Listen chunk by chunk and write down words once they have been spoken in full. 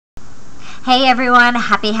Hey everyone,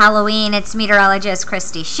 happy Halloween. It's Meteorologist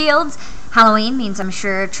Christy Shields. Halloween means I'm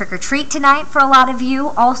sure trick-or-treat tonight for a lot of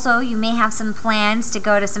you. Also, you may have some plans to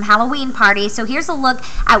go to some Halloween parties. So here's a look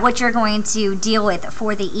at what you're going to deal with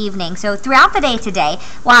for the evening. So throughout the day today,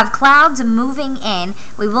 we'll have clouds moving in.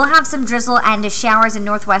 We will have some drizzle and showers in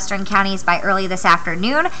northwestern counties by early this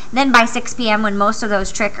afternoon. Then by 6 p.m. when most of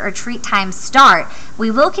those trick-or-treat times start, we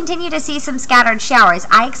will continue to see some scattered showers.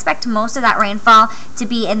 I expect most of that rainfall to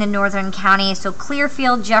be in the northern counties. So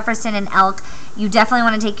Clearfield, Jefferson, and Elk, you definitely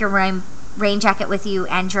want to take your rain jacket with you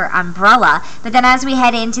and your umbrella. But then as we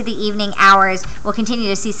head into the evening hours, we'll continue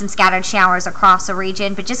to see some scattered showers across the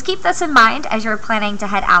region. But just keep this in mind as you're planning to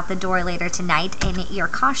head out the door later tonight in your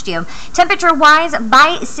costume. Temperature-wise,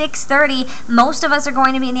 by 6:30, most of us are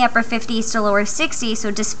going to be in the upper 50s to lower 60s. So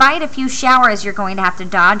despite a few showers you're going to have to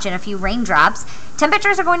dodge and a few raindrops,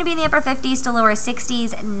 temperatures are going to be in the upper 50s to lower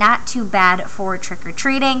 60s. Not too bad for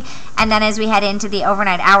trick-or-treating. And then as we head into the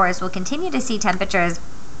overnight hours, we'll continue to see temperatures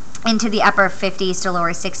into the upper 50s to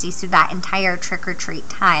lower 60s through that entire trick-or-treat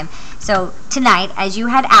time. So tonight, as you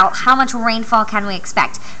head out, how much rainfall can we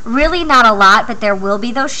expect? Really not a lot, but there will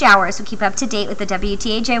be those showers, so keep up to date with the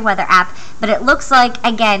WTAJ weather app. But it looks like,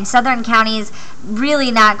 again, southern counties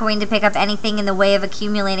really not going to pick up anything in the way of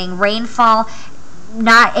accumulating rainfall.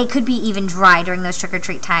 It could be even dry during those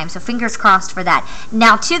trick-or-treat times, so fingers crossed for that.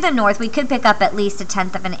 Now to the north, we could pick up at least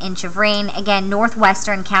 1/10 of an inch of rain. Again,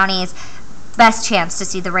 northwestern counties, best chance to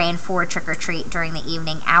see the rain for trick-or-treat during the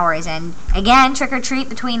evening hours. And again, trick-or-treat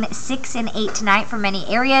between 6 and 8 tonight for many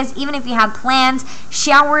areas. Even if you have plans,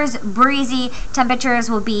 showers, breezy, temperatures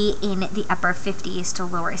will be in the upper 50s to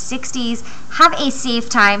lower 60s. Have a safe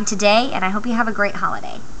time today, and I hope you have a great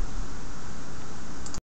holiday.